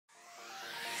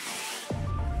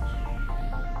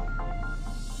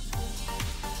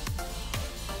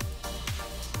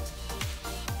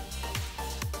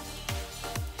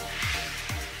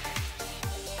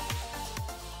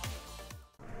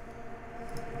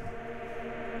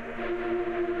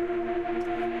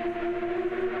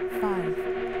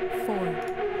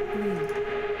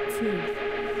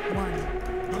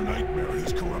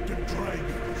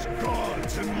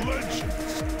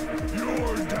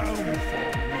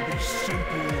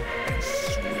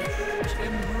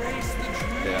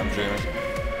I'm dreaming.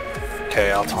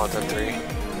 Okay, I'll taunt at 3.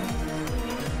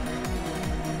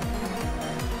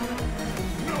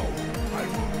 No, I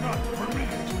will not permit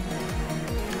it.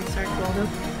 Sorry, Waldo.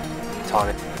 Taunt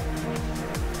it.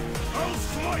 I'll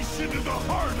slice into the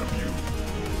heart of you.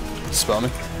 Spell me.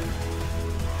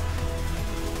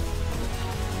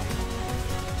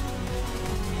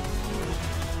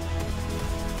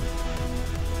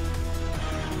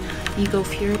 Ego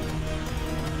Fury.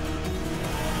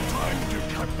 Time to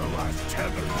cut the last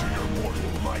tether to your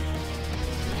mortal life.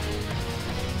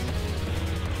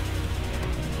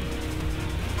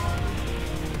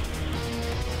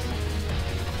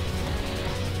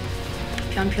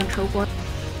 Pion Pion Chokehold.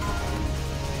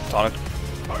 Tonic.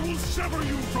 I will sever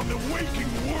you from the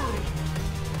waking world.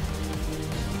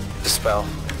 Dispel.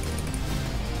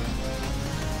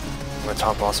 I'm gonna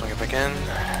taunt boss swing it back in.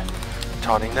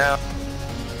 Taunting now.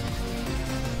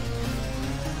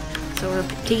 Sword of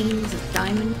Pateens,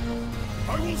 Diamond.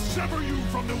 I will sever you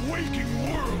from the waking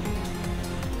world.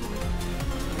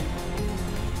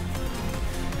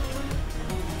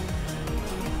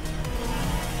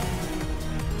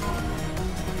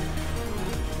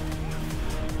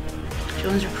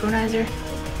 Jones Recronizer.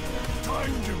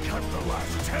 Time to cut the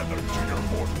last tether to your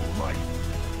mortal life.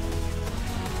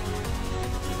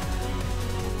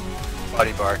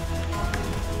 Body bar.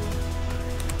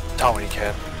 Taunt when you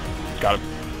can. Got him.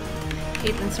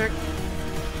 Caitlyn Cirque.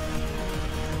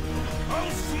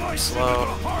 I'll slice Slow.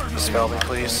 into the heart of Dispel you. me,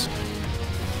 please.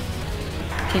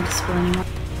 Can't dispel anymore.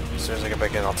 As soon as I get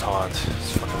back in, I'll taunt.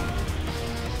 It's fucking...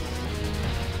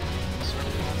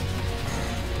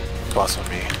 Boss with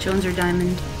me. Jones or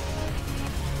Diamond.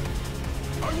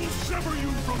 I will sever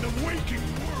you from the waking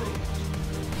world.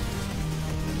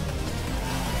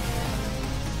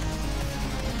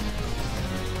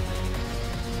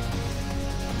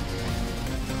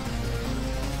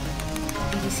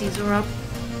 BDCs are up.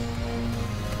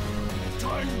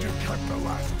 Time to cut the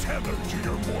last tether to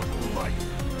your mortal life.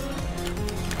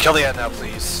 Kill the ad now,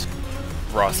 please.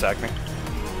 Raw sack me.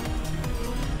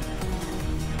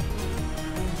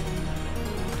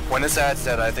 When this ad's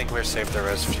dead, I think we're safe to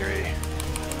res Fury.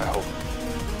 I hope.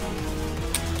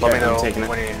 Let me know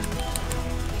when you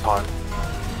taunt.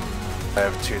 I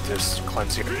have 2 to just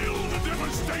cleanse you. Feel the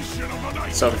devastation of the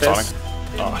night. So fist.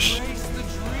 Oh shit.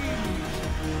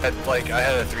 I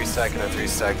had a 3 stack and a 3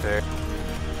 stack there.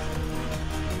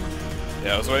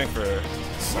 Yeah, I was waiting for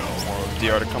some more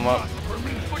DR to come up.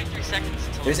 43 seconds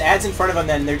until There's ads in front of them,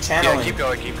 then they're channeling. Yeah,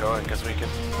 keep going, because we can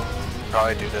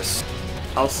probably do this.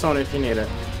 I'll stone if you need it.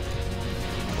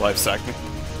 Life sack me.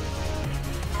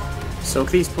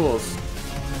 Soak these pools.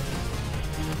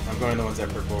 I'm going to the ones that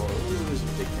purple. Ooh, there's a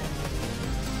big thing.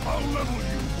 I'll level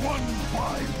you one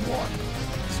by one.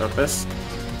 Soak this.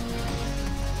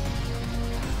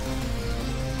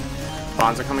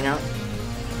 Bonds are coming out.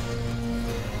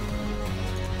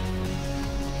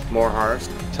 More hearts.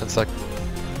 10 seconds.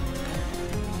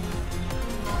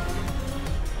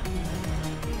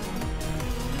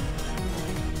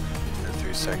 In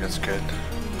 3 seconds, good.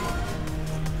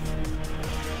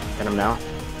 Get him now.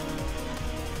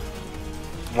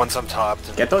 Once I'm topped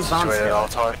and Get those bonds situated, together. I'll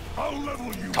taunt. I'll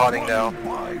level you Taunting one now.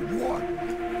 by one.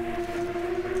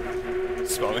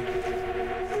 Spell me.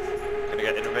 Gonna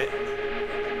get innervate.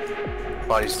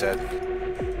 Body's dead.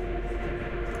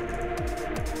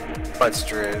 But's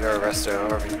druid or resto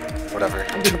or whatever.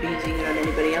 I'm gonna be using it on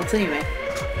anybody else anyway.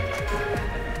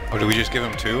 Oh, do we just give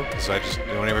him 2? Because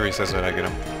whenever he says that, I get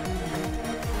him.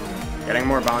 Getting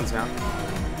more bonds now.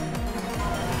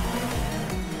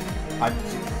 I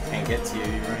can't get to you.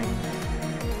 You're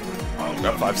running.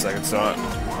 Got 5 seconds on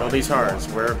it. Kill these hearts.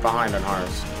 We're behind on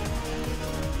hearts.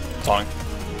 Tonic.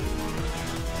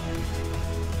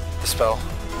 Dispel.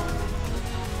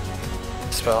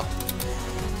 Dispel.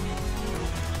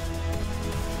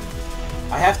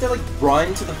 I have to like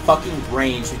run to the fucking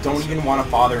range. I don't even want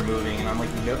to bother moving, and I'm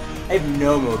like, no, I have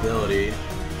no mobility.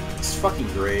 It's fucking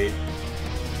great.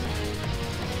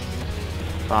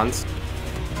 Bonds.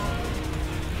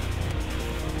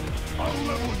 I'll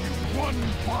level you one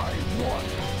by one.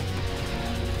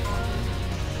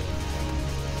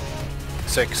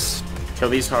 6, Kill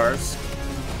these hearts.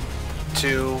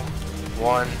 2,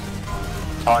 1.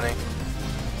 Taunting.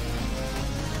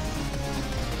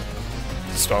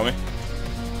 Spell me.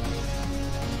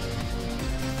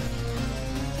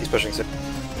 He's pushing 6.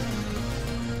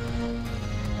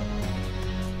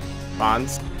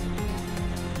 Bonds.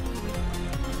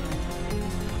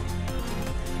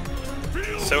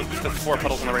 Soak the 4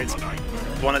 puddles on the right.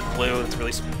 One is blue, that's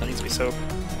really that needs to be soaked.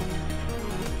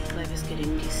 Life is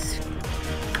getting these.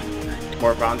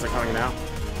 More bonds are coming now.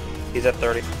 He's at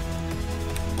 30.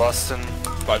 Lust and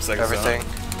 5 seconds. everything.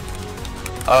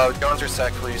 Go under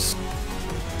sec, please.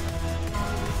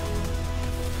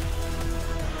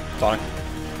 Tonic.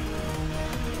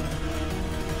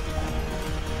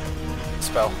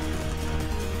 Spell.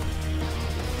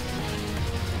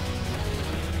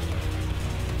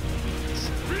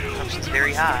 It's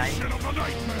very high.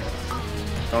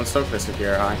 Don't soak this if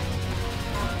you're high.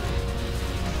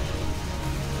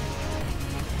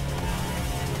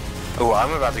 Oh,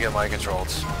 I'm about to get mind controlled.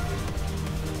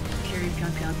 Carry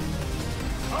Pion.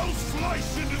 I'll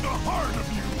slice into the heart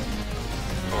of you.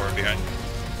 Or behind.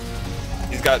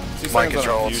 He's got 2 Mind seconds on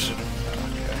controls. fusion.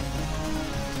 Okay.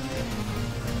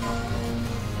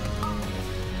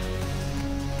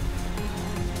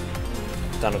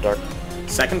 Down to dark.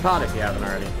 Second pot if you haven't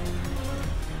already.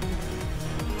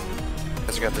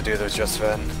 As you got to do, there's just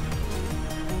Ven.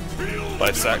 Feel the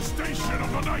 5 sec. devastation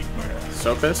of the nightmare.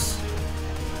 Soak this.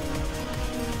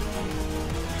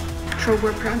 Control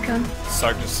where Pion.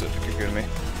 Sergeant's good to me.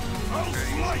 I'll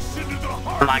slice into the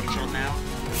heart. Mind control now.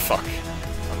 Fuck.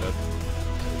 I'm dead.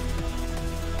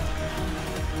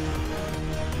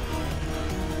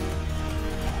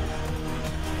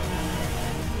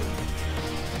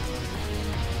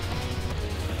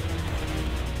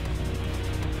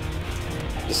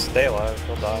 Just stay alive,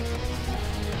 he'll die.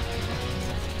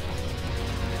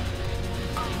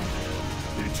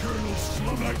 Eternal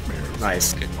slow nightmares.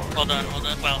 Nice. Hold on,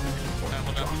 well,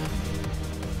 hold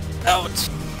on. Out!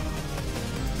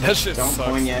 That shit Don't sucks.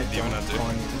 point yet. Even Don't not do.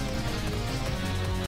 point yet.